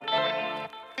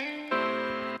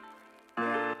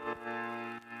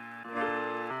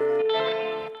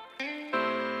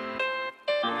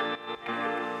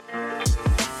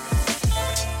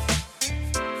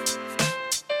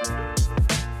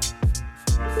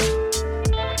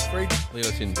Lead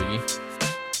us in, Biggie.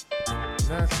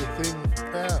 That's the thing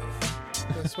about.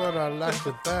 That's what I like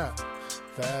about.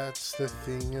 That's the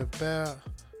thing about.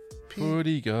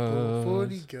 Footy gods.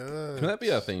 Footy gods. Can that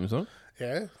be our theme song?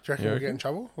 Yeah. Do you reckon You we'll get in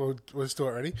trouble? We'll just do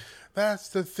it ready. That's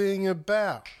the thing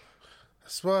about.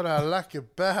 That's what I like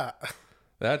about.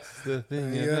 That's the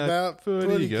thing Yeah, about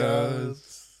footy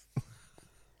gods.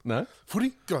 No?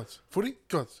 Footy gods. Footy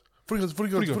gods. Footy gods. Footy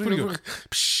gods. Footy Footy gods.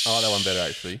 gods. Oh, that one better,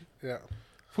 actually. Yeah.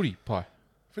 Footy pie.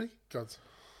 Footy gods.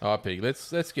 Oh, Pig,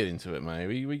 let's get into it, mate.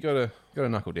 We gotta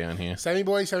knuckle down here. Sammy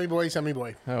boy, Sammy boy, Sammy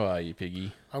boy. How are you,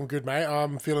 Piggy? I'm good, mate.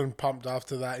 I'm feeling pumped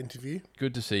after that interview.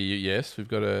 Good to see you. Yes, we've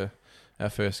got our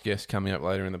first guest coming up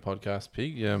later in the podcast,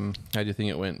 Pig. How do you think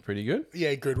it went? Pretty good?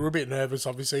 Yeah, good. We're a bit nervous,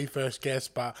 obviously, first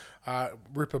guest, but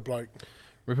ripper bloke.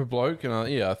 Ripper bloke, and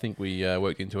I think we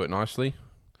worked into it nicely.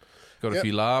 Got a Yep.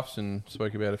 few laughs and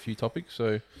spoke about a few topics.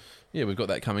 So, yeah, we've got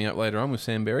that coming up later on with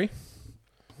Sam Berry.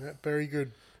 Yeah, very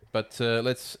good. But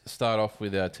let's start off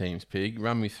with our teams, Pig.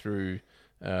 Run me through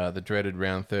the dreaded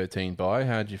round 13 bye.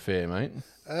 How'd you fare, mate?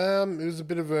 It was a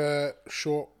bit of a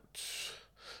short.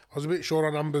 I was a bit short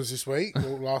on numbers this week,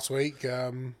 or last week.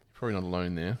 Probably not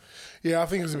alone there. Yeah, I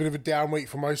think it was a bit of a down week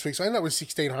for most weeks. I ended up with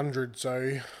 1,600,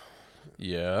 so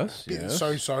Yes, bit yes.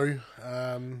 so-so.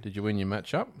 Did you win your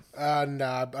matchup? And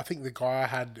I think the guy I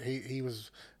had, he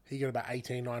got about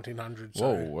 1,900.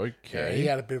 So, Whoa, yeah, okay. he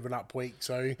had a bit of an up week.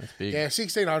 So big. yeah,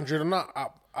 1,600. I'm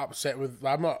not upset with.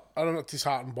 I'm not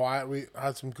disheartened by it. We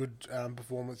had some good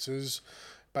performances.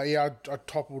 But yeah, I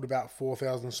toppled about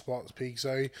 4,000 spots, Pig.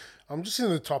 So I'm just in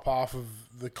the top half of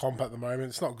the comp at the moment.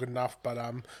 It's not good enough, but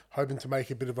I'm hoping to make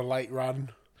a bit of a late run.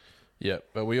 Yeah,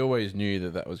 but we always knew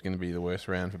that was going to be the worst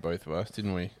round for both of us,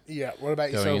 didn't we? Yeah, what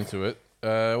about Going yourself? into it.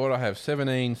 What I have,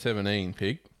 17,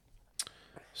 Pig.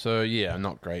 So, yeah,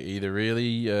 not great either,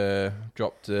 really.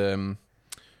 Dropped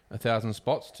 1,000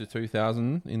 spots to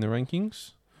 2,000 in the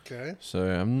rankings. Okay. So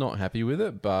I'm not happy with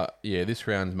it, but yeah, this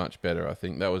round's much better. I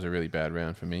think that was a really bad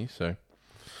round for me. So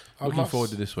looking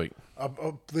forward to this week.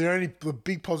 The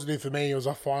big positive for me was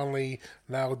I finally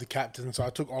nailed the captain. So I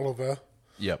took Oliver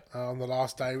Yep. on the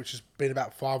last day, which has been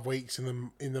about 5 weeks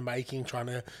in the making, trying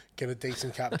to get a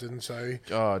decent captain. So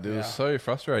God, it was so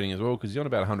frustrating as well because he's on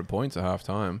about 100 points at half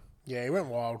time. yeah, he went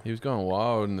wild. He was going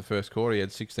wild in the first quarter. He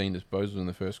had 16 disposals in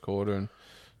the first quarter and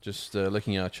just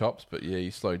licking our chops. But yeah, he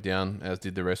slowed down, as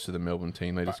did the rest of the Melbourne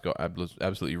team. They just got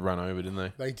absolutely run over, didn't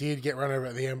they? They did get run over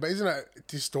at the end, but isn't it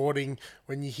distorting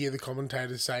when you hear the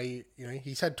commentators say,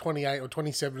 he's had 28 or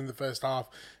 27 in the first half.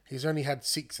 He's only had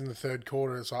 6 in the third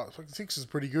quarter. It's like 6 is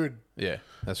pretty good. Yeah,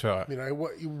 that's right.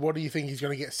 What do you think he's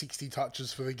going to get 60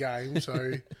 touches for the game?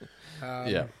 So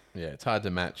Yeah, it's hard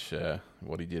to match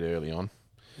what he did early on.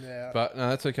 yeah. But no,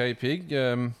 that's okay, Pig.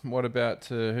 What about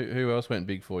who else went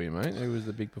big for you, mate? Who was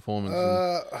the big performance?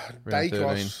 round 13?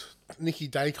 Dacos, Nicky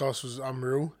Dacos was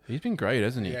unreal. He's been great,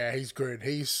 hasn't he? Yeah, he's good.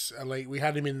 He's elite. We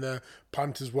had him in the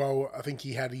punt as well. I think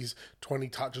he had his 20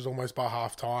 touches almost by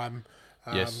half time.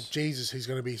 Yes. Jesus, he's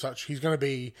going to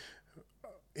be,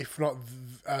 if not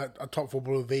a top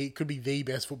footballer, could be the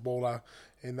best footballer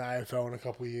in the AFL in a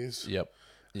couple of years. Yep.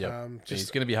 He's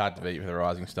going to be hard to beat with a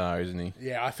rising star, isn't he?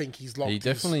 Yeah, I think he's locked. He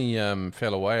definitely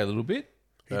fell away a little bit.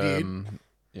 He did.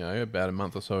 About a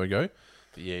month or so ago.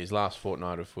 But yeah, his last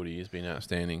fortnight of footy has been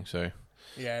outstanding. So,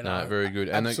 very good.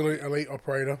 And Absolute elite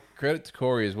operator. credit to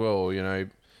Corey as well.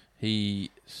 He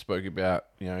spoke about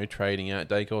trading out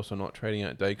Dacos or not trading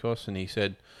out Dacos, and he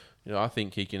said, I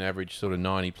think he can average sort of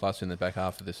 90 plus in the back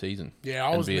half of the season.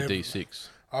 Yeah, and be a D6.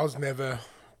 I was never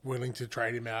willing to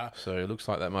trade him out. So it looks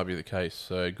like that might be the case.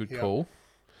 So good call.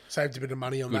 Saved a bit of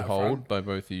money on Good that hold front. by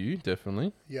both of you,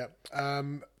 definitely. Yep.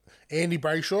 Andy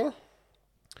Brayshaw.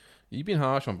 You've been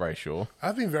harsh on Brayshaw.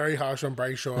 I've been very harsh on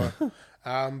Brayshaw.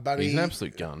 But He's an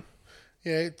absolute gun.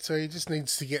 Yeah, so he just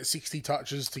needs to get 60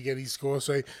 touches to get his score.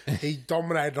 So he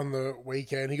dominated on the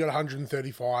weekend. He got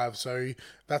 135, so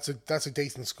that's a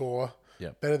decent score.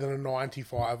 Yep. Better than a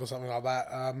 95 or something like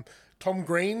that. Tom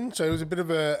Green, so it was a bit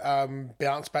of a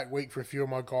bounce back week for a few of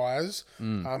my guys.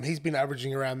 He's been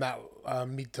averaging around that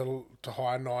mid to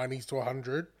high 90s to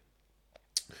 100.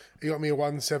 He got me a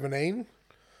 117.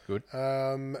 Good.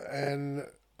 And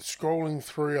scrolling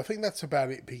through, I think that's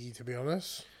about it, Piggy, to be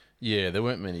honest. Yeah, there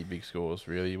weren't many big scores,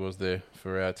 really, was there,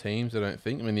 for our teams, I don't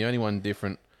think. I mean, the only one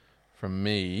different from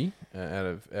me out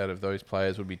of those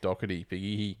players would be Doherty.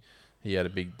 Biggie, he had a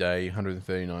big day,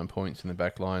 139 points in the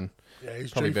back line. Yeah,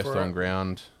 he's probably due best for on it.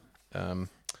 ground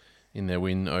in their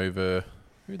win over...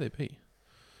 Who did they beat?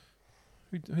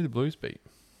 Who the Blues beat?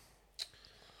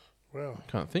 Wow.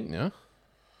 Can't think now.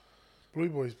 Blue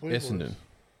Boys. Essendon.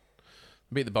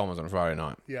 Beat the Bombers on Friday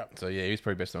night. Yeah. So, yeah, he was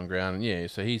probably best on ground. And, yeah,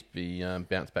 so he's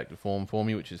bounced back to form for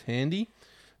me, which is handy.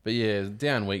 But, yeah, it's a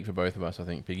down week for both of us, I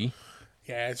think, Piggy.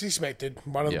 Yeah, it's expected.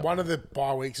 One of the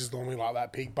bye weeks is normally like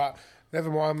that, Pig. But never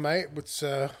mind, mate. It's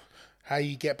how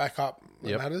you get back up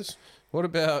that matters. What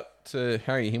about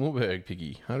Harry Himmelberg,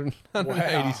 Piggy?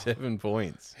 187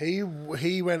 points.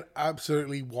 He went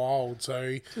absolutely wild.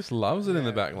 So just loves it in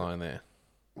the back line there.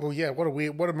 Well, yeah. What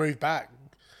a move back.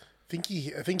 I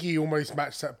think he almost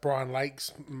matched that Brian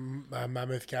Lakes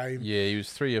mammoth game. Yeah, he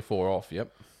was 3 or 4 off.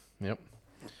 Yep.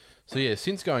 So yeah,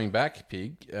 since going back,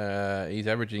 Pig, he's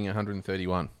averaging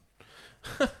 131.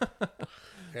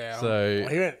 Yeah. So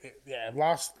he went. Yeah.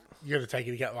 You got to take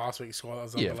it to get last week's score. That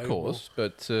was unbelievable. Of course.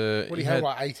 But what do you have,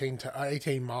 like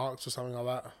 18 marks or something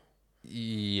like that?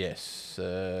 Yes,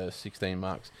 16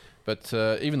 marks. But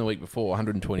even the week before,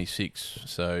 126.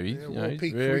 So he's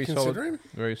Pig, very solid. Consider him?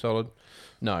 Very solid.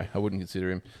 No, I wouldn't consider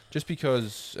him. Just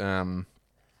because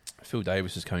Phil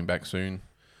Davis is coming back soon.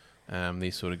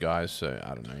 These sort of guys. So I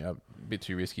don't know. A bit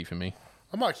too risky for me.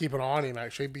 I might keep an eye on him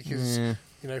actually because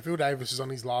Phil Davis is on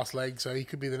his last leg, so he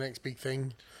could be the next big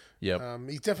thing. Yep.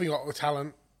 He's definitely got the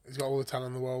talent. He's got all the talent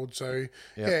in the world. So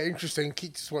yeah, interesting.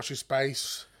 Keep just watch his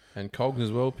space. And Cogs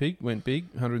as well. Pig went big,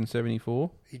 174.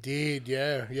 He did.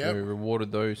 Yeah. Yeah. So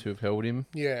rewarded those who have held him.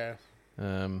 Yeah.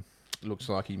 Looks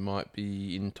like he might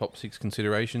be in top 6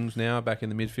 considerations now, back in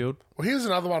the midfield. Well, here's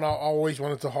another one I always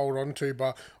wanted to hold on to,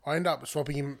 but I ended up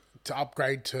swapping him to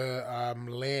upgrade to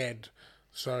Laird,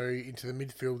 so into the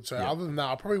midfield. So other than that,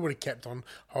 I probably would have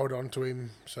hold on to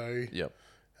him. So Yep.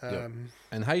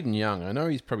 And Hayden Young, I know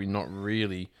he's probably not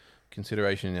really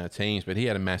consideration in our teams, but he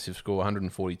had a massive score,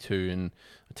 142, and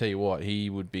I tell you what, he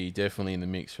would be definitely in the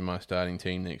mix for my starting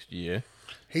team next year.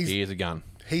 He is a gun.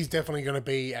 He's definitely going to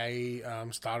be a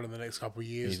starter in the next couple of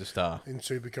years. He's a star in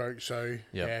Supercoach, so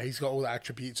yeah, he's got all the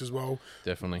attributes as well.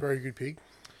 Definitely. Very good Pig.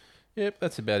 Yep,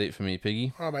 that's about it for me,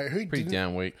 Piggy. All right, mate. Pretty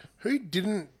down week. Who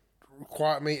didn't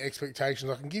quite meet expectations?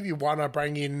 I can give you one. I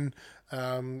bring in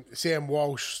Sam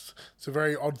Walsh. It's a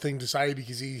very odd thing to say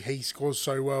because he scores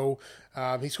so well.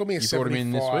 He scored me a 75. Brought him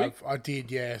in this week? I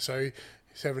did, yeah. So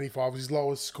 75 was his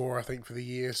lowest score, I think, for the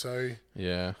year. So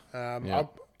yeah,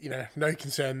 no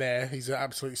concern there. He's an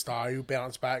absolute star. He'll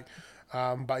bounce back.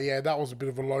 But yeah, that was a bit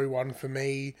of a low one for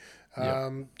me.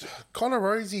 Connor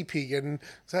Rosie, Pig, and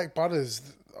Zach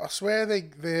Butters. I swear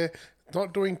they're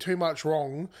not doing too much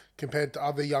wrong compared to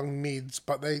other young mids,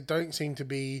 but they don't seem to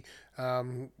be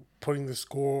putting the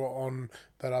score on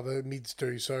that other mids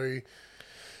do. So,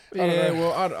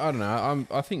 I don't know.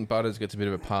 I think Butters gets a bit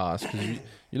of a pass because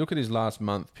you look at his last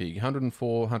month, Pig,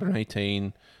 104, 118,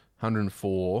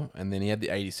 104, and then he had the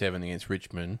 87 against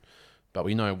Richmond. But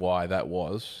we know why that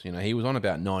was. He was on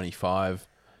about 95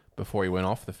 before he went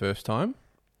off the first time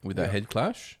with that head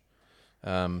clash,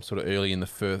 sort of early in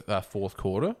the fourth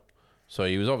quarter. So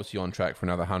he was obviously on track for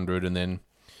another 100 and then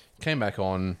came back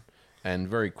on and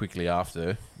very quickly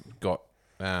after got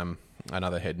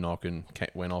another head knock and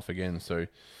went off again. So,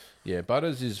 yeah,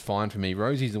 Butters is fine for me.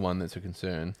 Rosie's the one that's a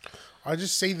concern. I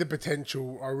just see the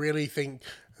potential. I really think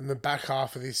in the back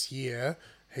half of this year,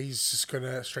 he's just going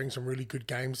to string some really good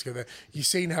games together. You've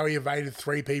seen how he evaded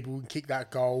 3 people and kicked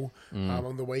that goal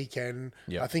on the weekend.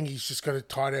 Yep. I think he's just going to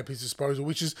tidy up his disposal,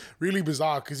 which is really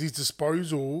bizarre because his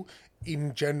disposal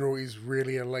in general is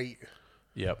really elite.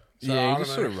 Yep. So, he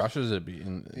just sort of rushes a bit.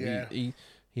 And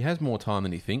he has more time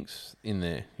than he thinks in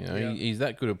there. He's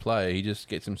that good a player. He just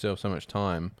gets himself so much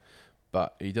time,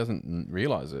 but he doesn't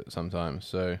realise it sometimes.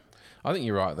 So I think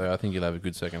you're right, though. I think he'll have a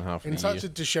good second half of the year. In such a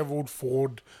dishevelled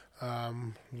forward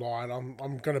line,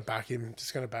 I'm going to back him.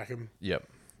 Just going to back him. Yep.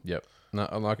 No,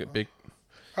 I like it, Big.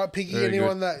 Piggy, Very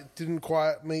anyone good. that didn't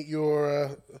quite meet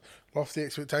your lofty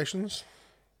expectations?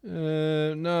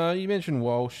 No, you mentioned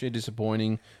Walsh.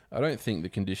 Disappointing. I don't think the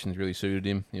conditions really suited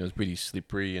him. It was pretty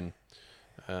slippery and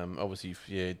obviously,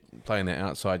 playing that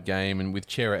outside game and with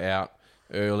Chera out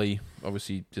early,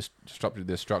 obviously just disrupted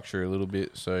their structure a little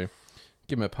bit. So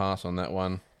give him a pass on that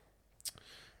one.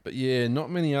 But yeah, not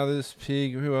many others.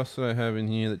 Pig. Who else do I have in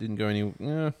here that didn't go any?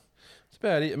 That's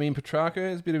about it. I mean, Petrarca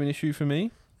is a bit of an issue for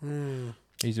me.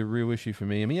 He's a real issue for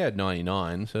me. I mean, he had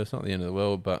 99, so it's not the end of the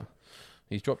world, but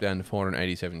he's dropped down to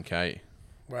 487k.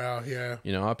 Wow, yeah.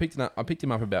 I picked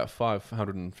him up about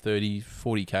 530,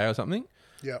 40k or something.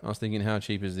 Yeah. I was thinking, how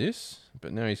cheap is this?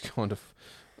 But now he's gone to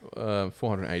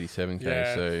 487k.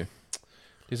 Yeah. So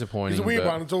disappointing. It's a weird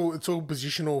one. It's all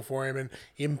positional for him and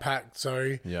impact.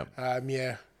 So Yep.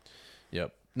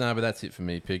 Yep. No, but that's it for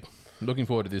me, Pig. Looking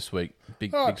forward to this week. Big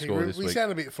score this week. We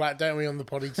sound a bit flat, don't we, on the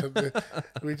potty?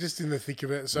 We're just in the thick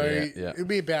of it. So Yeah. it'll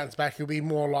be a bounce back. It'll be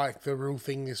more like the real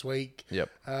thing this week. Yep.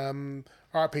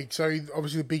 All right, Pete. So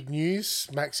obviously the big news,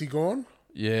 Maxi gone.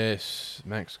 Yes,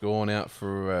 Max gone out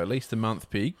for at least a month,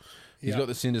 Pig. He's Yeah. got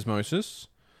the syndesmosis.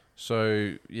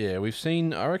 So, yeah, we've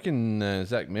seen, I reckon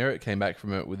Zach Merritt came back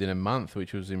from it within a month,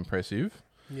 which was impressive.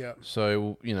 Yeah.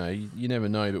 So, you never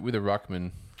know, but with a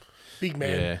ruckman, Big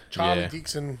man. Yeah, Charlie yeah.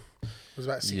 Dixon was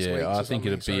about 6 yeah, weeks. I or think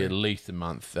it'd something, be so- at least a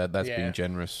month. That's Yeah. being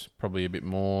generous, probably a bit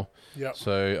more. Yep.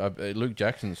 So, Luke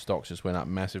Jackson's stocks just went up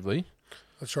massively.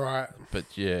 That's right. But,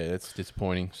 yeah, it's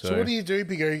disappointing. So what do you do,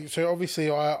 Biggo? So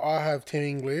obviously I have Tim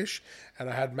English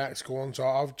and I had Max Gorn, so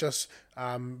I've just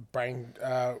banged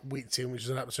Wits in, which is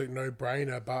an absolute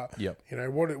no-brainer. But Yep.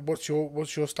 what's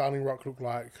your starting rock look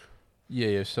like?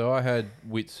 Yeah, so I had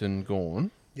Whitson gone.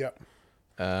 Yep.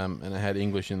 And I had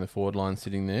English in the forward line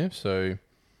sitting there, so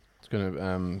it's going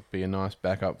to be a nice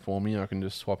backup for me. I can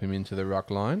just swap him into the ruck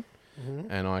line,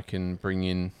 and I can bring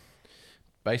in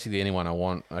basically anyone I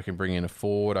want. I can bring in a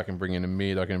forward, I can bring in a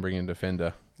mid, I can bring in a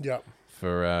defender Yep.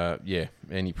 for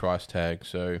any price tag.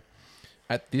 So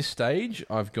at this stage,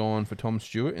 I've gone for Tom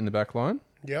Stewart in the back line.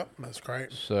 Yep. That's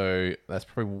great. So that's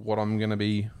probably what I'm going to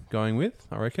be going with,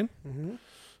 I reckon.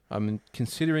 I'm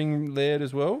considering Laird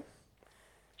as well.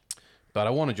 But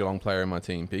I want a Geelong player in my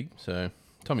team, Pig. So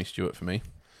Tommy Stewart for me.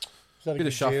 Is that a Bit good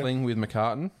of shuffling with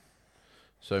McCartan.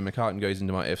 So McCartan goes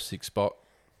into my F6 spot,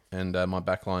 and my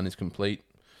back line is complete.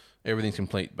 Everything's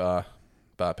complete bar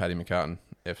Paddy McCartan,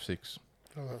 F6.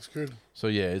 deal? Oh, that's good. So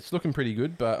yeah, it's looking pretty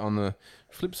good. But on the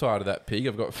flip side of that, Pig,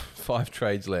 I've got 5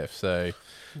 trades left. So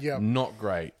Yeah. not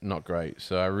great.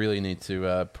 So I really need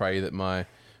to pray that my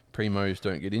primos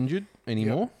don't get injured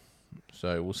anymore.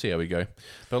 So we'll see how we go.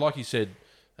 But like you said,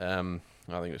 I think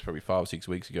it was probably 5 or 6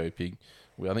 weeks ago, Pig.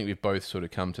 I think we've both sort of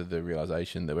come to the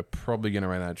realisation that we're probably going to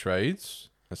run out of trades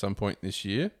at some point this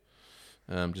year,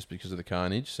 just because of the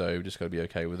carnage. So we've just got to be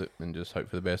okay with it and just hope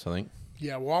for the best, I think.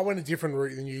 Yeah, well, I went a different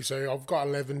route than you, so I've got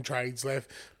 11 trades left,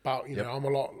 but you know I'm a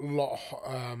lot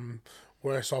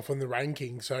worse off in the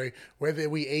ranking. So whether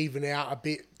we even out a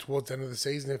bit towards the end of the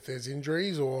season if there's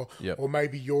injuries, or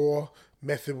maybe your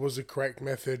method was the correct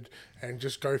method and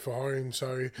just go for home.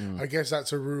 So I guess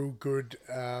that's a real good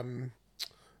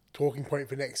talking point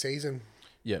for next season.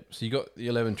 Yep. So you got the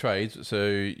 11 trades. So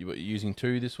you're using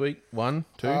 2 this week? 1,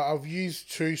 2? I've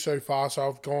used 2 so far. So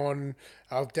I've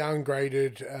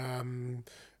downgraded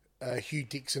Hugh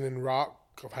Dixon and Ruck.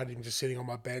 I've had him just sitting on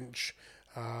my bench,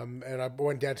 and I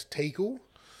went down to Teakle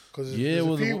because there's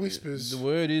a few whispers. The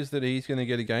word is that he's going to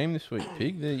get a game this week,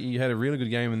 Pig. He had a really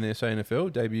good game in their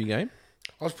SANFL debut game.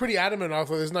 I was pretty adamant. I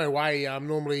thought there's no way.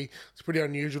 Normally, it's pretty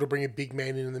unusual to bring a big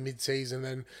man in the mid-season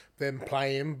and then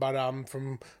play him. But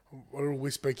from a little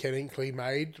whisper Ken Inkley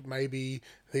made, maybe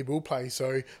he will play.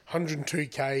 So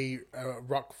 102k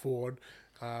ruck forward.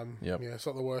 Yeah, it's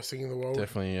not the worst thing in the world.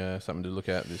 Definitely something to look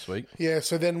at this week. Yeah.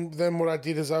 So then what I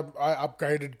did is I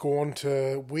upgraded Gorn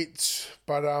to Wits.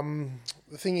 But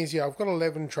the thing is, I've got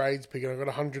 11 trades picking. I've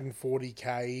got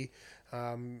 140k.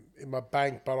 In my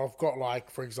bank, but I've got, like,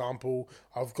 for example,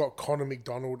 I've got Connor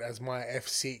McDonald as my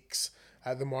F6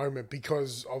 at the moment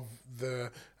because of the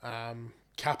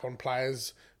cap on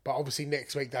players. But obviously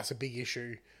next week that's a big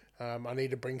issue. I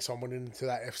need to bring someone into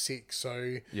that F6.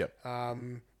 So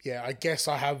I guess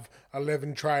I have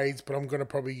 11 trades, but I'm going to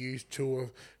probably use two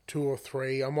or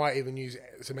three. I might even use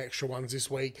some extra ones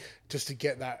this week just to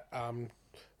get that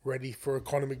ready for a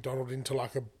Connor McDonald into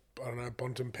like a, I don't know,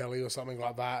 Bontempelli or something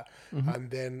like that. And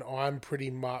then I'm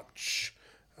pretty much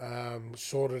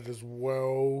sorted as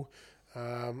well.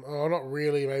 Not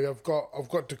really. Maybe I've got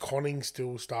DeConning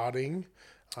still starting.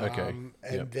 Okay.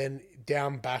 Then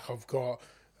down back I've got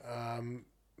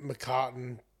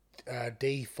McCartan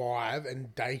D5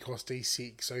 and Dacos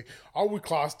D6. So I would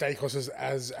class Dacos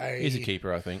as a... He's a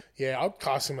keeper, I think. Yeah, I'd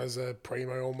class him as a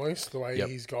primo almost, the way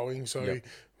he's going. So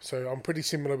so I'm pretty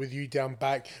similar with you down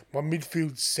back. My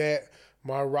midfield set,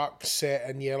 my ruck set,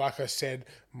 and like I said,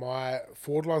 my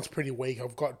forward line's pretty weak.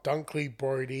 I've got Dunkley,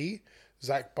 Brody,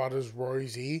 Zach Butters,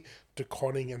 Rosie,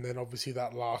 DeConning, and then obviously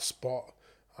that last spot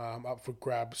up for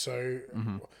grab. So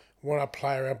when I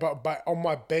play around, but on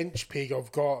my bench, Pig,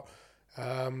 I've got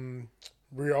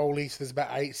Rioli, so there's about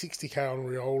 60k on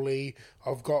Rioli.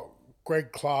 I've got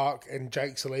Greg Clark and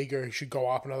Jake Saliga, who should go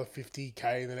up another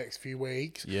 50k in the next few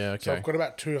weeks. Yeah, okay. So I've got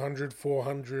about 200,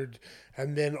 400.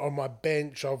 And then on my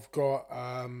bench, I've got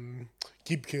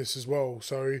Gibkiss as well.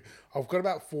 So I've got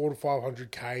about 400 to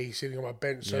 500k sitting on my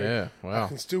bench. So I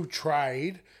can still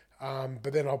trade,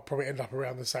 but then I'll probably end up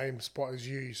around the same spot as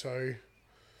you. So...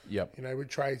 with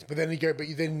trades. But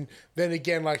then then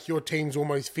again, like, your team's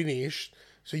almost finished,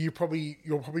 so you're probably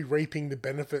reaping the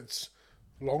benefits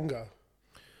longer.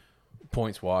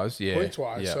 Points wise.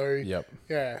 So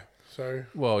So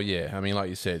Well, yeah. I mean, like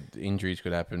you said, injuries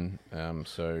could happen. I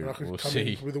So could we'll come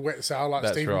see. in with a wet sail like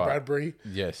That's Stephen right. Bradbury.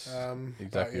 Yes,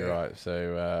 exactly yeah. right.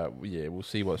 So yeah, we'll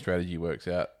see what strategy works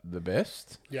out the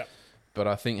best. Yeah. But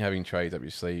I think having trades up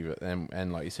your sleeve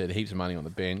and like you said, heaps of money on the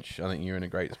bench, I think you're in a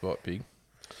great spot, Pig,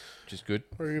 which is good.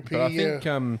 Very good, But I Piggy,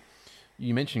 think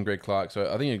you mentioned Greg Clark,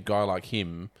 so I think a guy like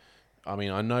him, I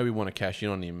mean, I know we want to cash in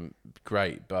on him,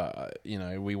 great, but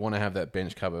we want to have that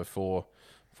bench cover for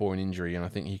an injury, and I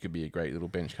think he could be a great little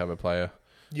bench cover player.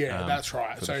 Yeah, that's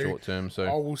right. For So the short term, so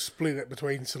I will split it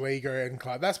between Saligo and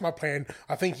Clark. That's my plan.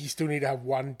 I think you still need to have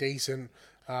one decent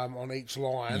on each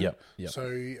line. Yep. So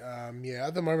yeah,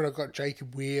 at the moment I've got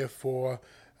Jacob Weir for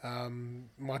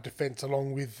my defence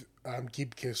along with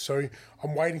Gibcus. So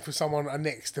I'm waiting for a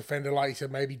next defender, like you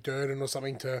said, maybe Durden or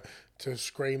something to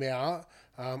scream out.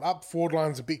 Up forward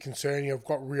line's a bit concerning. I've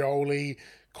got Rioli,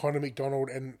 Connor McDonald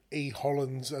and E.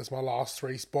 Hollins as my last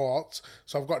three spots.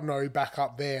 So I've got no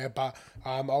backup there, but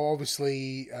I'll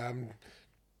obviously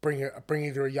bring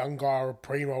either a young guy or a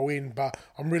primo in, but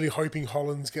I'm really hoping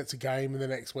Hollins gets a game in the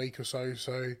next week or so.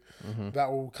 So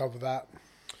that will cover that.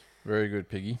 very good,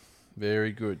 Piggy.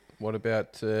 Very good. What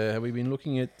about, have we been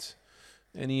looking at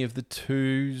any of the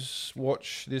twos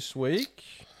watch this week?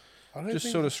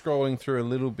 Just sort of scrolling through a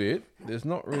little bit. There's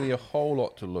not really a whole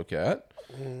lot to look at.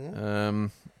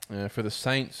 For the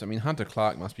Saints, I mean, Hunter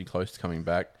Clark must be close to coming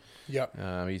back.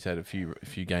 Yep. He's had a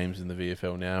few games in the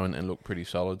VFL now and looked pretty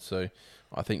solid. So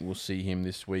I think we'll see him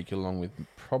this week along with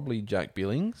probably Jack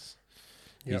Billings.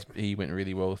 Yep. He went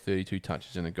really well, 32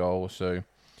 touches and a goal, so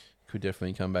could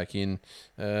definitely come back in.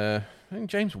 I think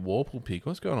James Warple, Pig,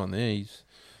 what's going on there? He's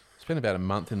spent about a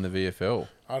month in the VFL.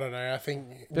 I don't know. I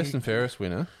think Best and fairest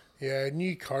winner. Yeah,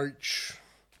 new coach.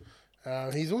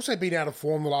 He's also been out of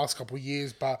form the last couple of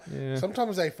years, but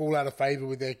sometimes they fall out of favour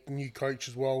with their new coach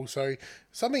as well. So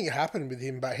something happened with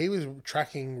him, but he was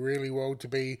tracking really well to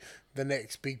be the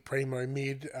next big primo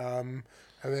mid. And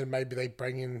then maybe they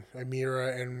bring in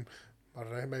Amira and I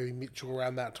don't know, maybe Mitchell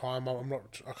around that time.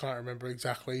 I can't remember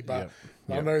exactly, but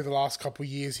I know the last couple of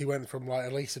years he went from like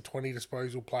at least a 20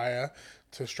 disposal player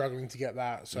to struggling to get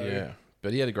that. So yeah.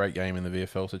 But he had a great game in the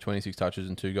VFL, so 26 touches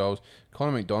and 2 goals.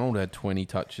 Connor McDonald had 20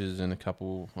 touches and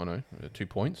 2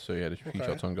 points, so he had a few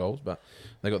shots on goals. But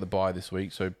they got the bye this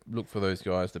week, so look for those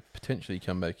guys to potentially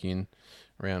come back in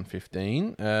round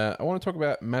 15. I want to talk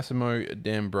about Massimo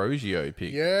D'Ambrosio,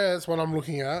 Pig. Yeah, that's what I'm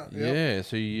looking at. Yep. Yeah,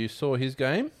 so you saw his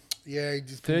game? Yeah, he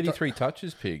just 33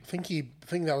 touches, Pig. I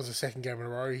think that was the second game in a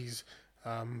row. He's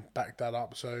backed that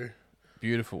up, so...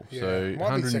 Beautiful. Yeah, so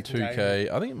might be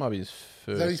 102k. I think it might be his first.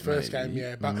 Is that his first maybe. game?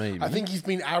 Yeah, but maybe. I think he's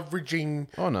been averaging.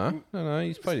 Oh no!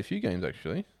 He's played a few games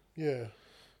actually. Yeah.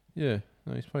 Yeah.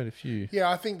 No, he's played a few.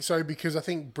 Yeah, I think so because I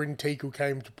think Bryn Teakle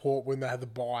came to Port when they had the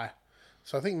bye,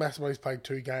 so I think Massimo's played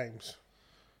 2 games.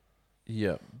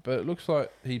 Yeah, but it looks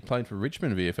like he played for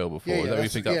Richmond VFL before. Yeah, Is that where you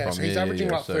picked up from? So he's averaging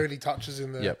like so 30 touches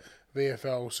in the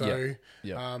VFL. So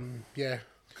Yep.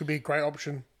 could be a great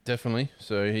option. Definitely.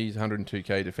 So he's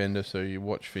 102k defender. So you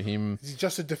watch for him. Is he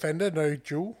just a defender? No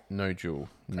duel? No duel.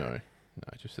 Okay.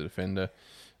 No, just a defender.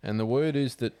 And the word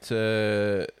is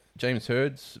that James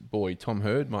Hurd's boy Tom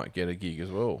Hurd might get a gig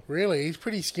as well. Really, he's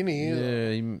pretty skinny.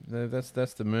 Yeah,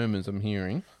 that's the murmurs I'm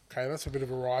hearing. Okay, that's a bit of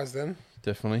a rise then.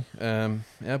 Definitely.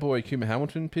 Our boy Cooper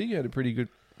Hamilton, Pig, had a pretty good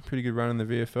run in the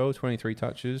VFL. 23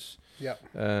 touches.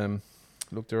 Yep.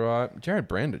 Looked alright. Jared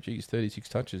Brander, geez, 36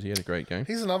 touches. He had a great game.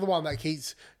 He's another one that he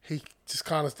just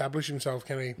can't establish himself,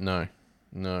 can he? No.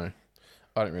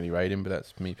 I don't really rate him, but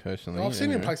that's me personally. Well, I've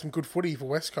seen him play some good footy for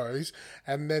West Coast,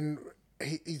 and then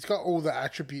he's got all the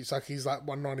attributes, like he's like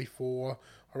 194,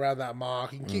 around that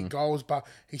mark. He can kick goals, but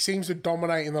he seems to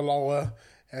dominate in the lower,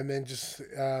 and then just,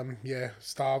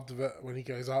 starved of it when he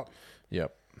goes up.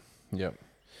 Yep. You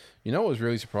know what was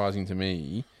really surprising to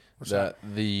me? What's that?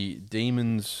 The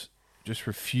Demons just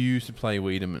refuse to play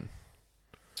Wiedemann.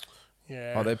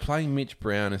 Yeah. Oh, they're playing Mitch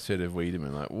Brown instead of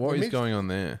Wiedemann. Like, what is going on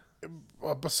there?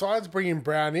 Well, besides bringing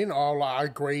Brown in, I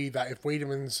agree that if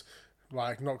Wiedemann's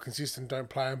like not consistent, don't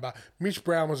play him. But Mitch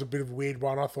Brown was a bit of a weird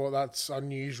one. I thought that's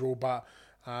unusual. But,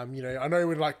 I know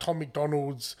with like Tom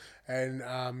McDonald's and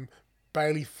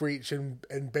Bailey Fritsch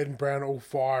and Ben Brown all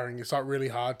firing, it's like really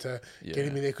hard to get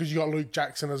him in there because you got Luke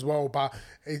Jackson as well. But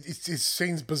it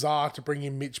seems bizarre to bring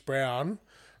in Mitch Brown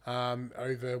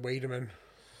over Wiedemann.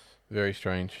 Very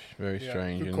strange.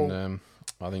 And cool.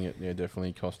 I think it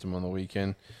definitely cost him on the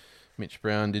weekend. Mitch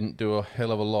Brown didn't do a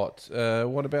hell of a lot.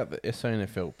 What about the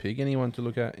SANFL, Pig? Anyone to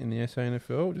look at in the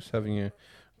SANFL? Just having a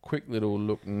quick little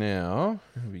look now.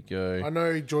 Here we go. I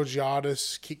know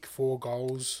Georgiadis kicked 4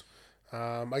 goals.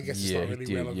 I guess it's not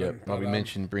really relevant. Yep. But, we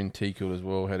mentioned Bryn Teakle as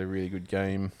well. Had a really good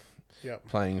game. Yep.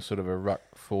 playing sort of a ruck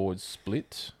forward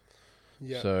split.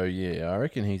 Yep. So, yeah, I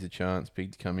reckon he's a chance,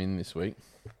 Pig, to come in this week.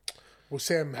 Well,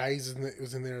 Sam Hayes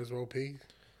was in there as well, Pig.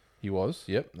 He was,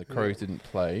 yep. The Crows didn't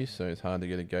play, so it's hard to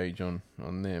get a gauge on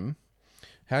them.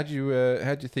 How'd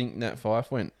you think Nat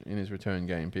Fyfe went in his return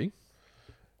game, Pig?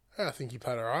 I think he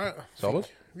played all right. Solid?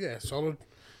 Yeah, solid.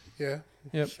 Yeah.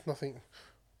 Yep.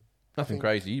 Nothing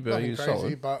crazy, but he was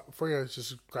solid. But Freo's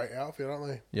just a great outfit, aren't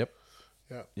they? Yep.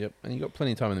 Yep. Yep. And he got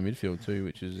plenty of time in the midfield too,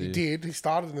 which is... He did. He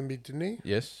started in the mid, didn't he?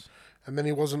 Yes. And then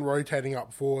he wasn't rotating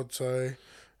up forward, so...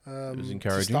 it was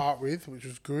encouraging. To start with, which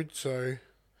was good, so...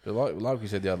 But like we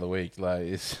said the other week, like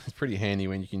it's pretty handy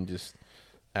when you can just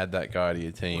add that guy to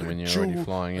your team when you're already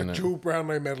flying in it. Dual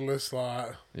Brownlow medalist,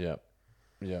 like... Yep.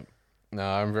 No,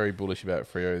 I'm very bullish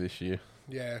about Freo this year.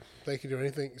 Yeah, they can do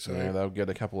anything. So yeah, they'll get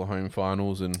a couple of home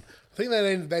finals, and I think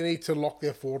they need to lock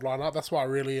their forward line up. That's why I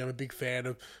really am a big fan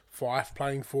of Fyfe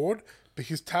playing forward,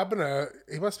 because Taberner,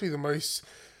 he must be the most...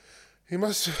 He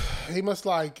must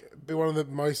like be one of the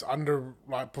most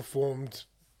performed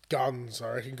guns,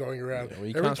 I reckon, going around. Yeah, well,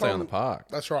 you can't stay on the park.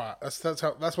 That's right. That's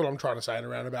what I'm trying to say in a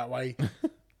roundabout way.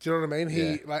 Do you know what I mean?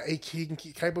 He can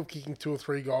capable of kicking 2 or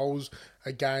 3 goals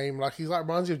a game. Like he's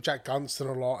reminds me of Jack Gunston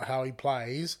a lot, how he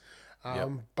plays.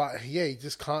 But yeah, he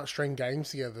just can't string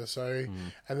games together. So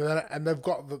and they've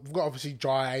got obviously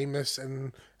Jai Amos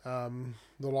and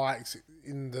the likes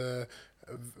in the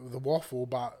waffle,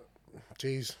 but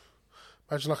geez,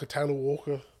 imagine like a Taylor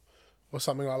Walker or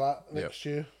something like that next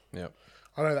year. Yep.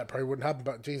 I know that probably wouldn't happen,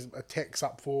 but geez, a Tex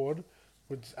up forward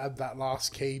would add that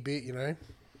last key bit, you know.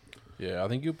 Yeah, I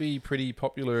think you'll be pretty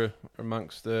popular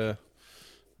amongst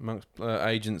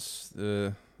agents.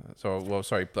 List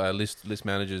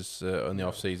managers in the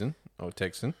off season of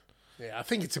Texan. Yeah, I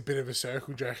think it's a bit of a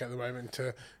circle jerk at the moment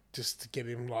to get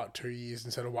him like 2 years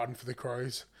instead of 1 for the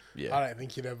Crows. Yeah, I don't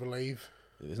think he'd ever leave.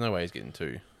 There's no way he's getting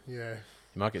 2. Yeah,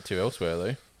 he might get 2 elsewhere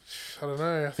though. I don't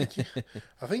know.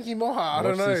 I think he might. I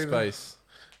don't Watch know. this space.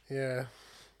 Yeah,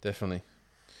 definitely.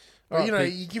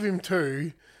 But you give him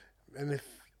 2, and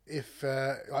if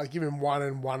I give him 1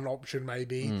 and 1 option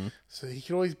maybe, so he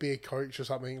could always be a coach or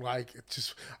something. Like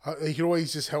he could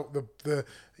always just help the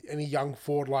any young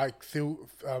forward like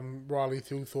Riley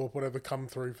Thilthorpe, whatever, come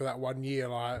through for that 1 year.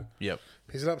 Like, yep,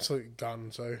 he's an absolute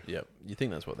gun. So yep, you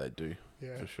think that's what they'd do?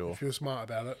 Yeah, for sure. If you're smart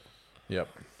about it. Yep.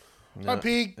 Hi,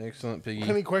 Pig. Excellent, Piggy.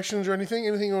 Any questions or anything?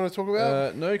 Anything you want to talk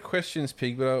about? No questions,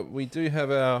 Pig, but we do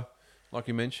have like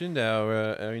you mentioned,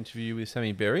 our interview with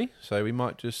Sammy Berry. So we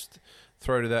might just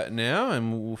throw to that now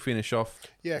and we'll finish off.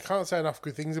 Yeah, can't say enough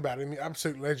good things about him.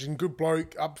 Absolute legend. Good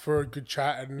bloke, up for a good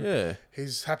chat. And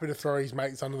he's happy to throw his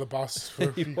mates under the bus for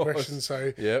a few questions.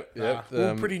 So Yep. We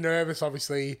were pretty nervous,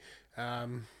 obviously.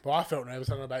 Well, I felt nervous.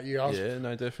 I don't know about you.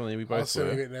 Definitely. We both I was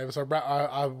certainly a bit nervous. I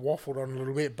waffled on a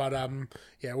little bit, but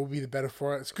we'll be the better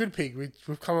for it. It's good, Pig.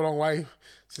 We've come a long way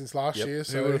since last year.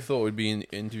 So who would have thought we'd be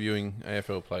interviewing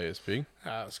AFL players, Pig?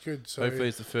 It's good. So hopefully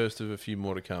it's the first of a few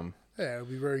more to come. Yeah, it'll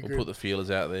be very good. We'll put the feelers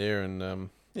out there, and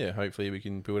hopefully we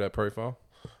can build our profile.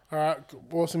 All right,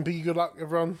 awesome, Piggy. Good luck,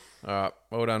 everyone. All right,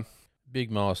 well done.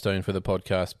 Big milestone for the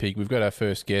podcast, Pig. We've got our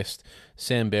first guest,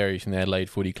 Sam Berry from the Adelaide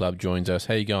Footy Club, joins us.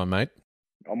 How you going, mate?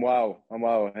 I'm well.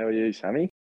 How are you, Sammy?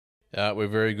 We're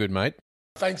very good, mate.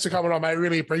 Thanks for coming on, mate.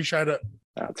 Really appreciate it.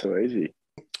 Not too easy.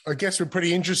 I guess we're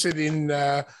pretty interested in,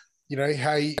 how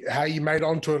you made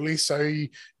onto a list. So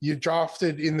you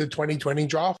drafted in the 2020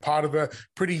 draft, part of a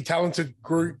pretty talented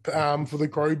group for the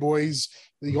Crow Boys.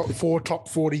 You got 4 top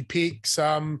 40 picks.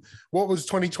 What was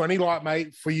 2020 like,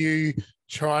 mate, for you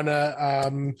trying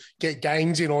to get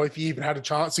games in, or if you even had a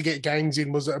chance to get games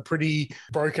in? Was it a pretty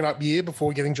broken up year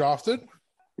before getting drafted?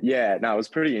 Yeah, no, it was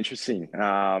pretty interesting.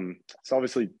 So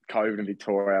obviously COVID in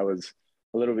Victoria was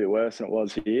a little bit worse than it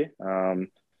was here.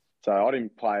 So I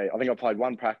didn't play. I think I played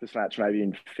 1 practice match maybe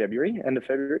in February, end of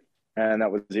February, and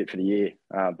that was it for the year.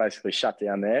 Basically shut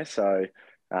down there. So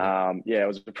it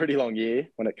was a pretty long year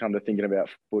when it came to thinking about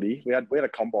footy. We had a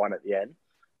combine at the end,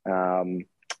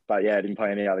 but I didn't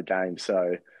play any other games.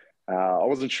 So I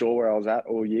wasn't sure where I was at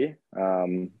all year. I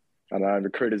know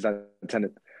recruiters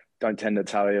don't tend to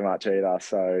tell you much either.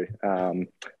 So I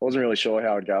wasn't really sure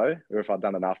how I'd go or if I'd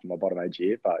done enough in my bottom age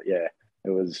year. But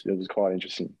it was quite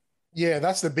interesting. Yeah,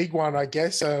 that's the big one, I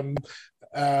guess.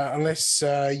 Unless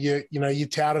you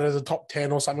touted as a top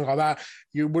 10 or something like that,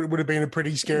 it would have been a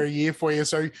pretty scary year for you.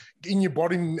 So in your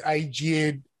bottom age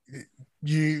year, do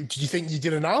you think you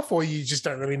did enough, or you just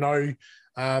don't really know?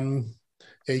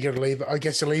 You got to leave. I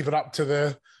guess you leave it up to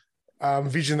the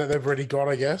vision that they've already got,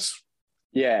 I guess.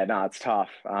 Yeah, no, it's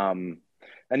tough. And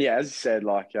as you said,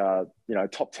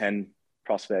 top 10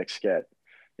 prospects get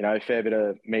a fair bit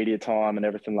of media time and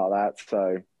everything like that.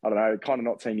 So I don't know, kind of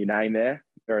not seeing your name there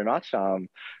very much. It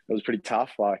was pretty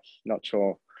tough. Like, not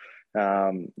sure,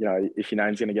 if your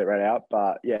name's going to get read out.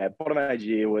 But yeah, bottom age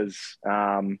year was,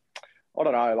 I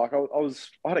don't know, like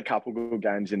I had a couple good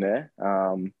games in there,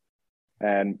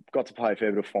 and got to play a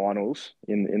fair bit of finals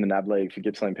in the NAB League for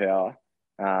Gippsland Power,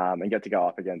 and get to go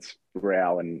up against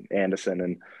Rao and Anderson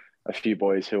and a few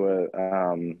boys who were,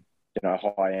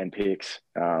 high-end picks.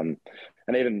 And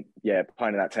even,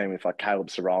 playing in that team with like Caleb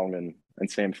Sarong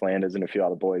and Sam Flanders and a few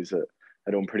other boys that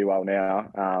are doing pretty well now.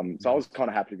 So I was kind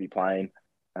of happy to be playing.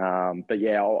 But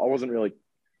yeah, I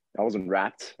wasn't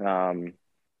wrapped.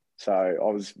 So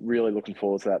I was really looking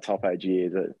forward to that top age year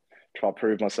to try to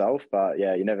prove myself. But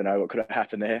yeah, you never know what could have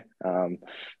happened there.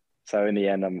 So in the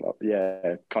end, I'm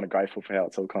kind of grateful for how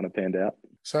it's all kind of panned out.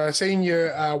 So I've seen you,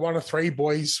 one of three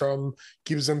boys from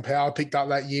Gippsland Power picked up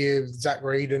that year, Zach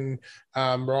Reed and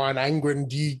Ryan Angwin.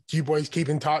 Do you boys keep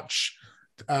in touch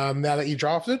now that you're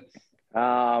drafted?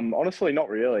 Honestly, not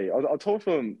really. I'll talk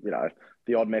to them,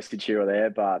 the odd message here or there,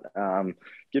 but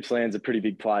Gippsland's a pretty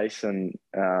big place, and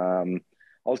I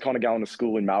was kind of going to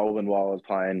school in Melbourne while I was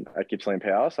playing at Gippsland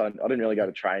Power, so I didn't really go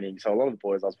to training. So a lot of the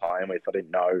boys I was playing with, I didn't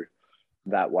know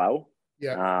that well.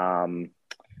 Yeah.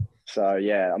 So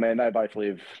yeah, I mean, they both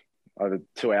live over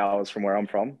 2 hours from where I'm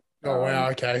from. Oh wow,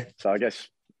 okay. So I guess,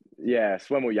 so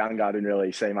when we were younger, I didn't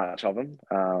really see much of them.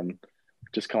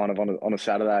 Just kind of on a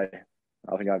Saturday,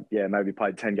 I think I maybe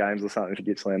played 10 games or something for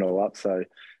Gippsland all up. So,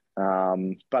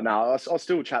 but no, I'll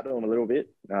still chat to them a little bit.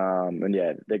 And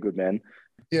yeah, they're good men.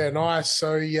 Yeah, nice.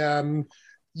 So your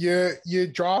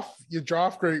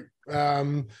draft group,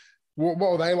 what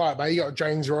were they like, mate? You got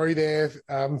James Roy there,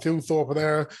 Phil Thorpe. Are they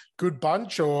a good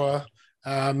bunch, or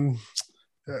a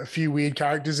few weird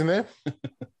characters in there?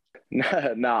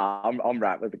 Nah, I'm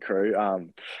right with the crew.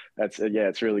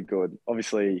 It's really good.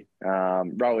 Obviously,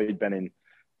 Rowie had been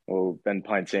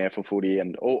playing sample footy,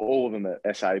 and all of them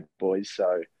are SA boys.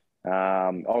 So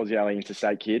I was the only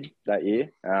interstate kid that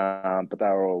year, but they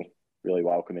were all really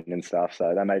welcoming and stuff.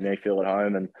 So that made me feel at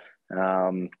home. And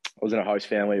I was in a host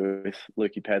family with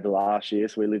Lukey Ped the last year,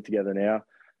 so we live together now.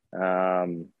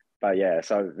 But yeah,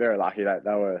 so very lucky that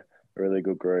they were a really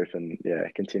good group, and yeah,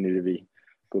 continue to be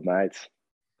good mates.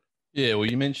 Yeah, well,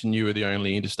 you mentioned you were the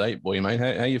only interstate boy, mate.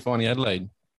 How you finding Adelaide?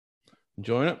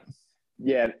 Enjoying it?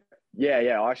 Yeah,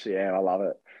 I actually am. I love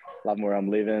it. Love where I'm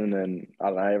living, and I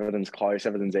don't know, everything's close,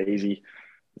 everything's easy.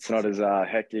 It's not as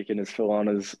hectic and as full on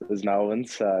as Melbourne.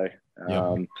 So,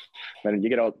 when you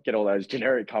get all those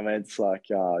generic comments like,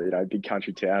 big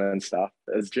country town and stuff,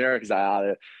 as generic as they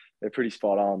are, they're pretty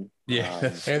spot on. Yeah,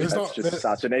 it's just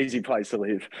such an easy place to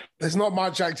live. There's not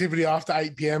much activity after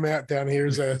 8 p.m. out down here,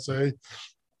 is there? So,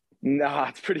 nah,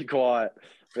 it's pretty quiet,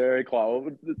 very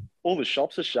quiet. All the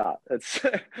shops are shut.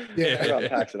 Everyone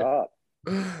packs it up.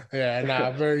 Yeah,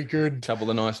 nah, very good. Couple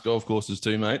of nice golf courses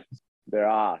too, mate. There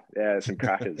are, some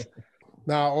crackers.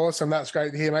 No, awesome. That's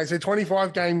great to hear, mate. So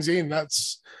 25 games in,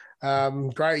 that's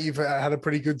great. You've had a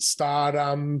pretty good start.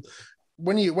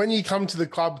 When you come to the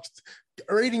club,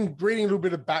 reading a little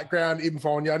bit of background info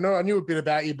on you. I knew a bit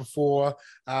about you before.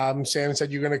 Sam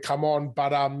said you're going to come on,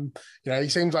 but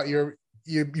it seems like you're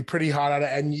pretty hard at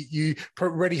it, and you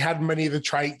already had many of the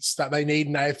traits that they need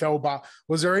in AFL. But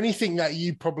was there anything that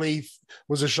you probably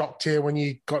was a shock to you when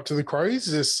you got to the Crows?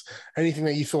 Is this anything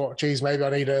that you thought, geez, maybe I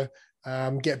need to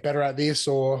get better at this,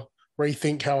 or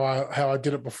rethink how I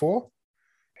did it before?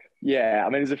 Yeah, I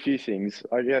mean, there's a few things.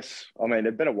 I guess, I mean,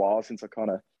 it'd been a while since I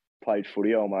kind of played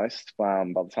footy almost by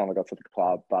the time I got to the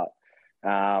club. But,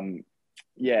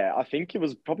 I think it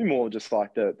was probably more just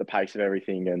like the pace of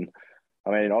everything. And, I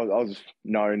mean, I was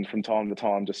known from time to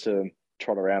time just to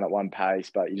trot around at one pace,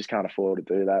 but you just can't afford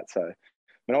to do that. So, I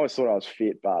mean, I always thought I was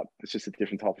fit, but it's just a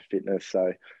different type of fitness.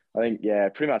 So, I think,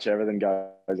 pretty much everything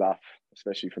goes up,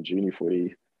 especially from junior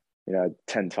footy,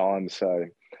 10 times. So,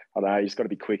 I don't know, you just got to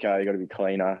be quicker, you got to be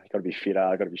cleaner, you got to be fitter,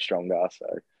 you got to be stronger. So,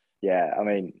 yeah, I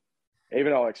mean,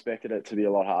 even though I expected it to be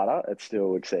a lot harder, it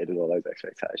still exceeded all those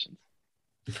expectations.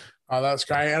 Oh, that's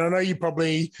great. And I know you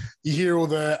hear all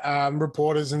the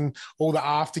reporters and all the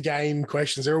after game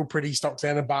questions. They're all pretty stock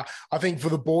standard. But I think for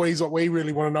the boys, what we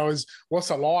really want to know is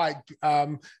what's it like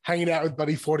hanging out with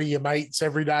buddy 40 your mates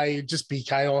every day. It'd just be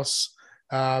chaos.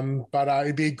 But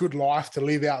it'd be a good life to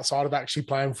live outside of actually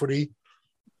playing footy.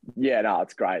 Yeah, no,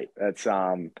 it's great. It's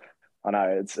I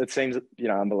know it seems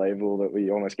unbelievable that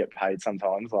we almost get paid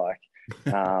sometimes. Like,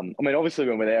 I mean, obviously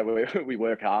when we're there, we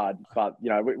work hard, but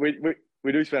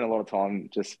we do spend a lot of time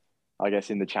just, I guess,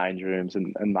 in the change rooms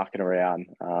and mucking around.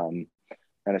 And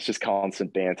it's just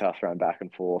constant banter thrown back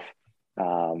and forth.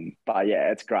 But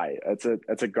yeah, it's great. It's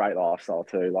a great lifestyle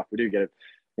too. Like we do get,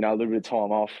 a little bit of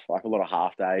time off, like a lot of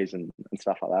half days and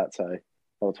stuff like that. So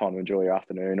a lot of time to enjoy your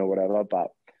afternoon or whatever. But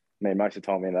I mean, most of the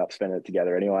time we end up spending it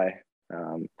together anyway.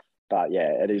 But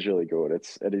yeah, it is really good.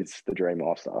 It is the dream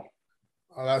lifestyle.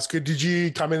 Oh, that's good. Did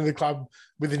you come into the club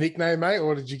with a nickname, mate,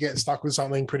 or did you get stuck with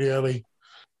something pretty early?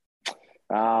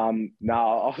 No,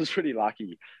 I was pretty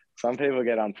lucky. Some people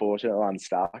get unfortunate or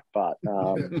unstuck, but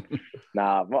nah,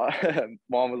 mine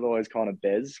was always kind of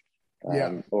Bez.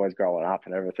 Always growing up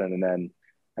and everything, and then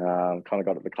kind of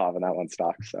got at the club and that one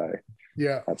stuck. So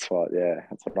yeah, that's what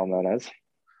I'm known as.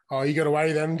 Oh, you got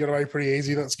away then? Got away pretty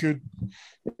easy. That's good.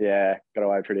 Yeah, got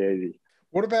away pretty easy.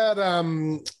 What about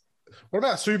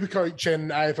Supercoach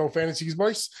and AFL fantasy?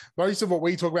 Because most of what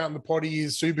we talk about in the potty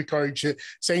is Supercoach. It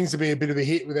seems to be a bit of a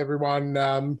hit with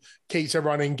everyone. Keeps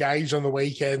everyone engaged on the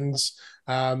weekends,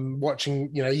 watching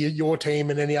your team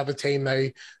and any other team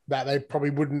that they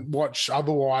probably wouldn't watch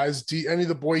otherwise. Do any of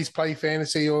the boys play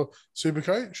fantasy or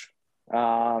Supercoach?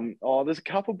 There's a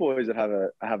couple of boys that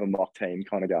have a mock team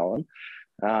kind of going,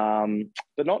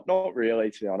 but not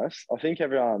really, to be honest. I think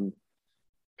everyone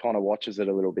kind of watches it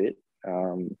a little bit.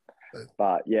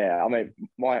 But yeah, I mean,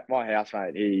 my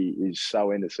housemate, he is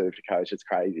so into Supercoach, it's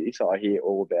crazy. So I hear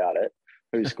all about it.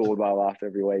 Who scored well after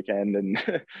every weekend, and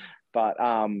but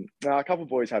a couple of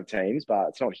boys have teams, but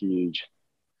it's not huge.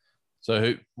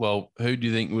 So who do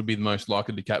you think would be the most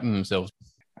likely to captain themselves?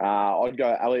 I'd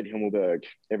go Elliot Himmelberg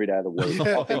every day of the week.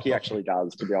 I think he actually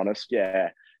does, to be honest.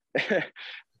 Yeah.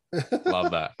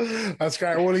 Love that. That's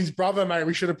great. Well, his brother, mate,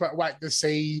 we should have whacked the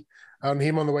C on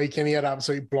him on the weekend. He had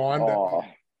absolute blind.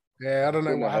 Yeah, I don't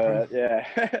know what happened. Yeah.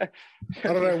 I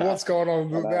don't know what's going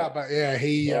on with that, but yeah,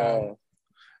 he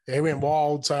went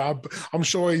wild. So I'm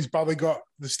sure his brother got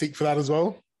the stick for that as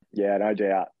well. Yeah, no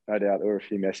doubt. There were a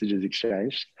few messages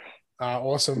exchanged.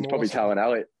 Awesome. He's probably telling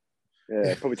Elliot.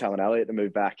 Yeah, probably telling Elliot to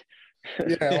move back.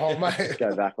 Yeah, mate.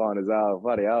 Go back line as well.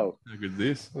 Bloody hell. How good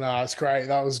this? No, it's great.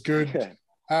 That was good. Yeah.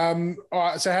 All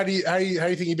right. So how do you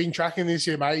think you've been tracking this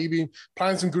year, mate? You've been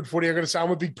playing some good footy. I've got to say,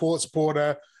 I'm a big Port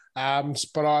supporter,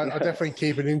 but I definitely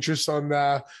keep an interest on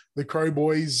the Crow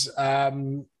boys. I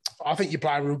think you're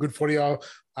playing real good footy.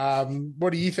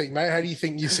 What do you think, mate? How do you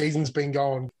think your season's been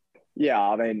going? Yeah,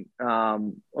 I mean,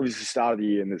 obviously start of the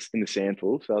year in the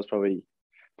SANFL, so that was probably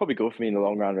good for me in the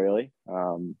long run, really.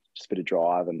 Just a bit of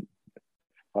drive and,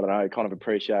 I don't know, kind of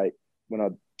appreciate when I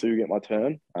do get my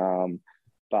turn.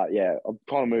 But yeah, I've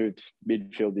kind of moved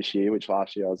midfield this year, which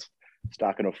last year I was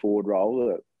stuck in a forward role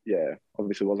that, yeah,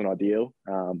 obviously wasn't ideal.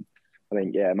 I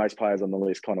think, yeah, most players on the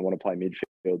list kind of want to play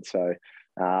midfield. So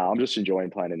I'm just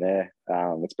enjoying playing in there.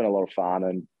 It's been a lot of fun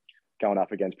and going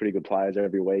up against pretty good players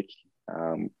every week,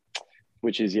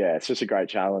 which is, yeah, it's just a great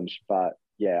challenge. But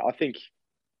yeah, I think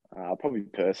probably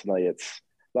personally it's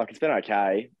been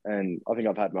okay. And I think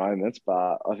I've had moments,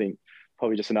 but I think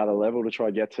probably just another level to try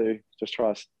to get to, just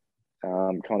try to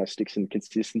kind of stick some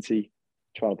consistency,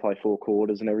 trying to play 4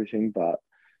 quarters and everything. But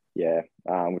yeah,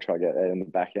 we'll try to get there in the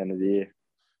back end of the year.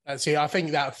 See, I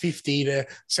think that 50 to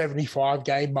 75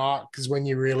 game mark is when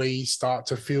you really start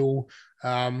to feel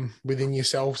within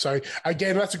yourself. So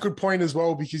again, that's a good point as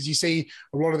well, because you see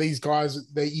a lot of these guys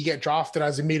that you get drafted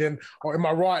as a mid, and or am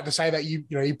I right to say that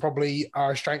you probably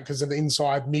are a strength as an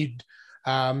inside mid?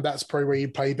 That's probably where you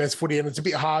play your best footy, and it's a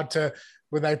bit hard to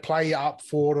when they play up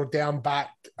forward or down back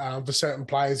for certain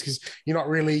players, because you're not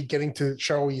really getting to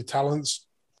show all your talents.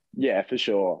 Yeah, for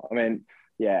sure. I mean,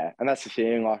 yeah, and that's the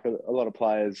thing. Like a lot of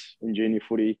players in junior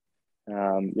footy,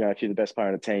 if you're the best player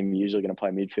on a team, you're usually going to play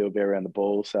midfield, be around the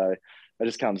ball. So it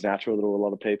just comes natural to a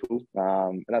lot of people.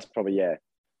 And that's probably, yeah,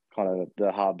 kind of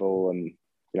the hard ball and,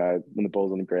 when the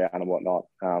ball's on the ground and whatnot,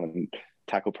 and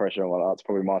tackle pressure and whatnot, it's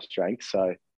probably my strength.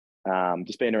 So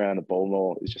just being around the ball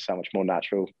more is just so much more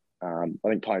natural. I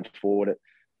think playing forward,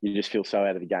 you just feel so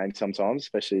out of the game sometimes,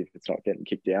 especially if it's not getting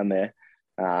kicked down there.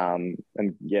 And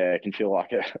yeah, it can feel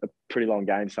like a pretty long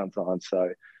game sometimes. So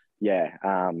yeah,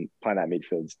 playing that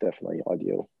midfield is definitely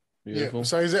ideal. Beautiful. Yeah.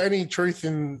 So is there any truth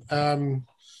in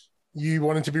you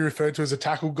wanting to be referred to as a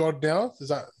tackle god now? Is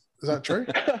that true?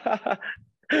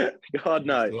 God,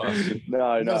 no.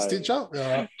 No. Stitch up?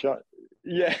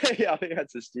 Yeah, I think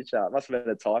that's a stitch up. Must have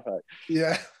been a typo.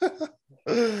 Yeah.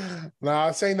 No,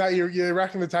 I've seen that you're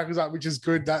racking the tackles up, which is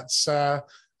good. That's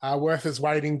worth its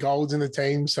weight in golds in the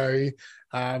team. So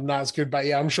no, it's good. But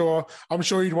yeah, I'm sure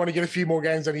you'd want to get a few more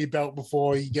games under your belt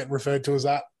before you get referred to as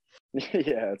that.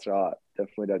 Yeah, that's right.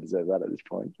 Definitely don't deserve that at this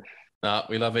point.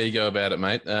 We love ego about it,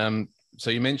 mate. So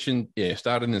you mentioned,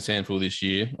 started in the SANFL this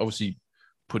year, obviously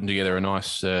putting together a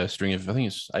nice string of, I think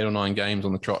it's 8 or 9 games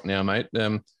on the trot now, mate.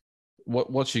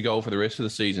 What's your goal for the rest of the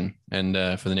season and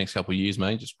for the next couple of years,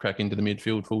 mate? Just crack into the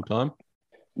midfield full time?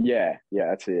 Yeah,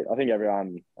 that's it. I think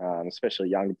everyone, especially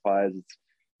younger players, it's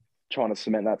trying to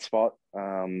cement that spot.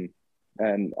 And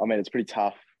I mean, it's pretty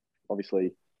tough.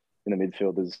 Obviously, in the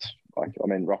midfield, there's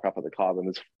rock up at the club, and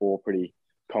there's 4 pretty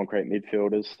concrete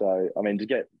midfielders. So I mean, to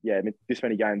get this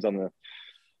many games on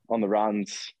the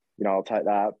runs, I'll take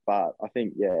that. But I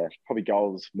think probably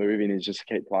goals moving is just to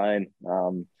keep playing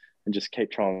and just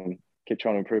keep trying to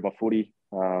improve my footy.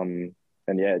 And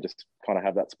just kind of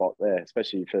have that spot there,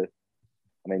 especially for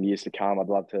years to come. I'd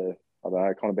love to,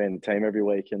 kind of be in the team every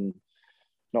week and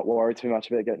not worry too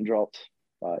much about getting dropped.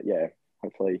 But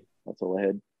hopefully that's all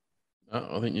ahead.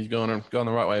 I think you've gone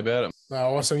the right way about it.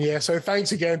 Oh, awesome. Yeah. So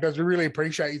thanks again, Bez. We really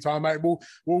appreciate your time, mate.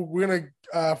 We're going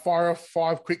to fire off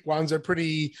 5 quick ones. They're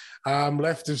pretty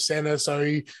left of centre.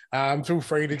 So feel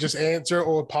free to just answer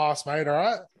or pass, mate. All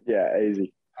right. Yeah.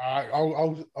 Easy.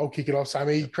 I'll kick it off,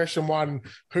 Sammy. Question 1: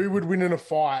 who would win in a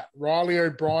fight, Riley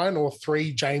O'Brien or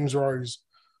 3 James Rose?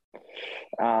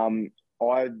 I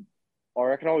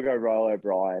reckon I'll go Riley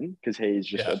O'Brien because he's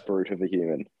just a brute of a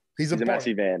human. He's a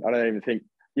massive man. I don't even think.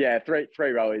 Yeah, three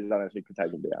Rollies, I don't think could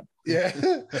take him down. Yeah,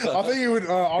 I think you would.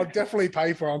 I'll definitely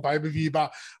pay for it on pay-per-view,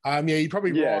 but you're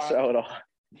probably right. So would I.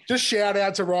 Just shout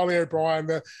out to Riley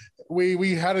O'Brien.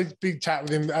 We had a big chat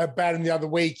with him about him the other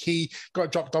week. He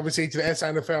got dropped, obviously, to the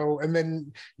SANFL, and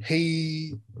then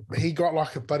he got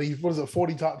like a bloody,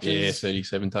 40 touches? Yeah,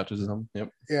 37 touches or something.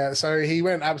 Yep. Yeah, so he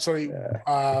went absolutely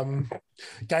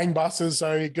gangbusters.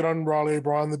 So good on Riley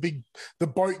O'Brien, the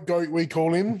boat goat we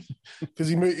call him, because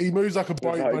he moves like a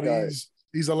boat, but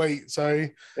he's elite. So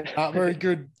very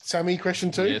good. Sammy, question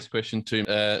 2? Yes, question 2.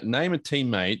 Name a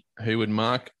teammate who would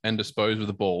mark and dispose of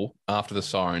the ball after the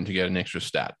siren to get an extra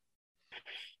stat.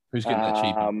 Who's getting that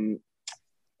cheapie?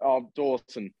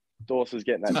 Dawson. Dawson's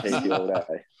getting that cheapie all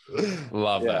day.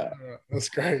 Love that. That's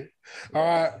great.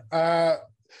 All right.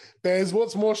 Bez,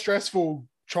 what's more stressful,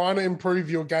 trying to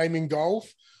improve your game in golf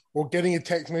or getting a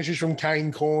text message from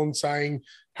Kane Corn saying,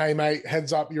 hey, mate,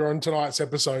 heads up, you're on tonight's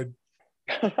episode?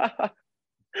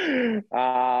 I'd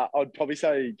probably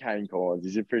say Kane Corns.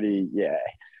 He's a pretty,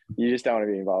 you just don't want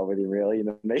to be involved with him really in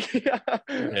the media.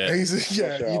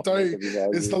 You don't.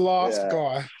 It's the last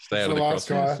guy. Stay out of the last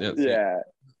guy.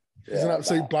 He's an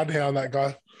absolute bloodhound, that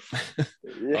guy.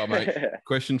 Oh, mate.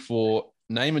 Question 4.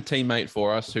 Name a teammate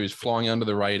for us who's flying under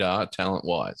the radar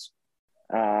talent-wise.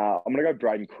 I'm going to go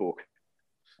Braden Cook.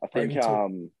 I think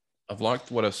I've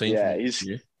liked what I've seen from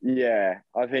him.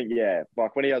 I think,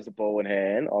 like when he has the ball in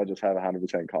hand, I just have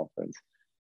 100% confidence.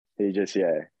 He just,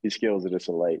 his skills are just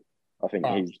elite. I think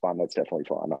he's one that's definitely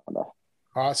flying under. All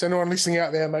right, so anyone listening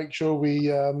out there, make sure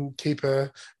we keep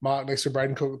a mark next to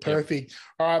Braden Cook. Perfect. Yep.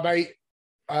 All right, mate.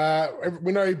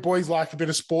 We know boys like a bit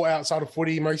of sport outside of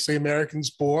footy, mostly American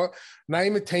sport.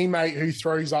 Name a teammate who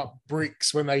throws up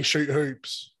bricks when they shoot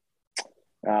hoops.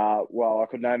 Well, I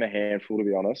could name a handful, to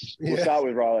be honest. We'll start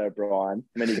with Riley O'Brien.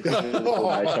 Many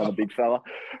coordination on the big fella.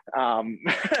 I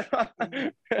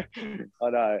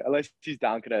know. Unless he's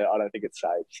dunking it, I don't think it's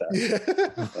safe. So,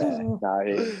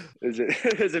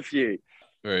 there's a few.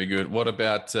 Very good. What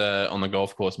about on the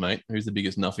golf course, mate? Who's the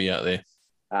biggest nuffy out there?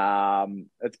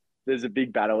 There's a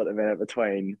big battle at the minute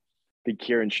between Big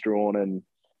Kieran Strawn and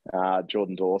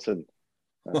Jordan Dawson.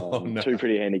 Two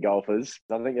pretty handy golfers.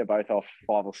 I think they're both off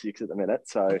 5 or 6 at the minute.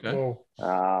 So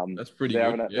that's pretty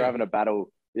good. They're having a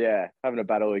battle. Yeah, having a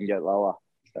battle and get lower.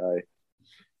 So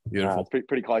beautiful. It's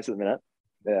pretty close at the minute.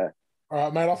 Yeah. All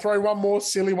right, mate. I'll throw one more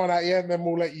silly one at you, and then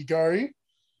we'll let you go.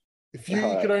 If you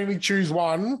could only choose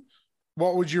one,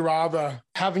 what would you rather?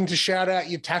 Having to shout out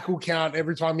your tackle count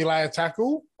every time you lay a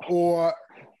tackle, or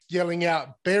yelling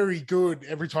out "very good"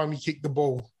 every time you kick the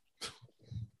ball?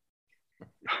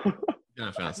 You're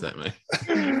gonna have to answer that, mate.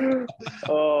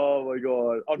 Oh my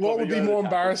god! What would be more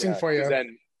embarrassing for you?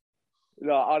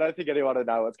 No, I don't think anyone would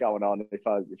know what's going on if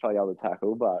I yell the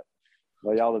tackle, but if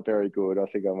I yell the very good, I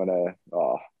think I'm gonna.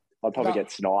 I'd probably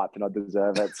get sniped, and I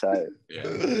deserve it. So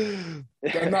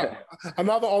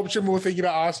another option we're thinking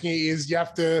about asking you is you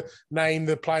have to name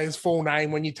the player's full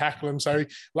name when you tackle him. So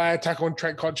lay a tackle on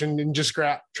Trent Cotchin and just go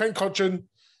out Trent Cotchin,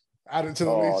 add it to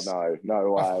the list. Oh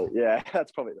no way! Yeah,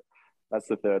 that's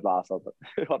the third last of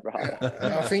it. I'd rather.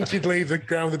 I think you'd leave the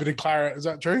ground with a bit of claret. Is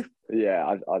that true?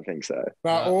 Yeah, I think so.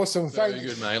 Awesome. Very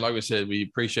good, mate. Like we said, we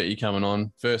appreciate you coming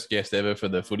on. First guest ever for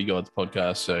the Footy Gods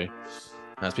podcast. So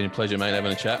it's been a pleasure, mate,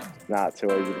 having a chat. Too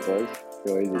easy, boys.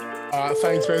 Too easy.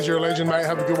 Thanks, Bez. You're a legend, mate.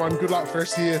 Have a good one. Good luck for the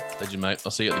rest of the year. Legend, mate.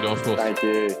 I'll see you at the golf course. Thank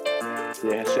you.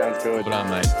 Yeah, sounds good. Well done,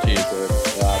 mate. Cheers. Good.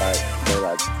 All right, mate. See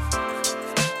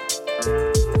you,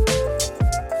 lads.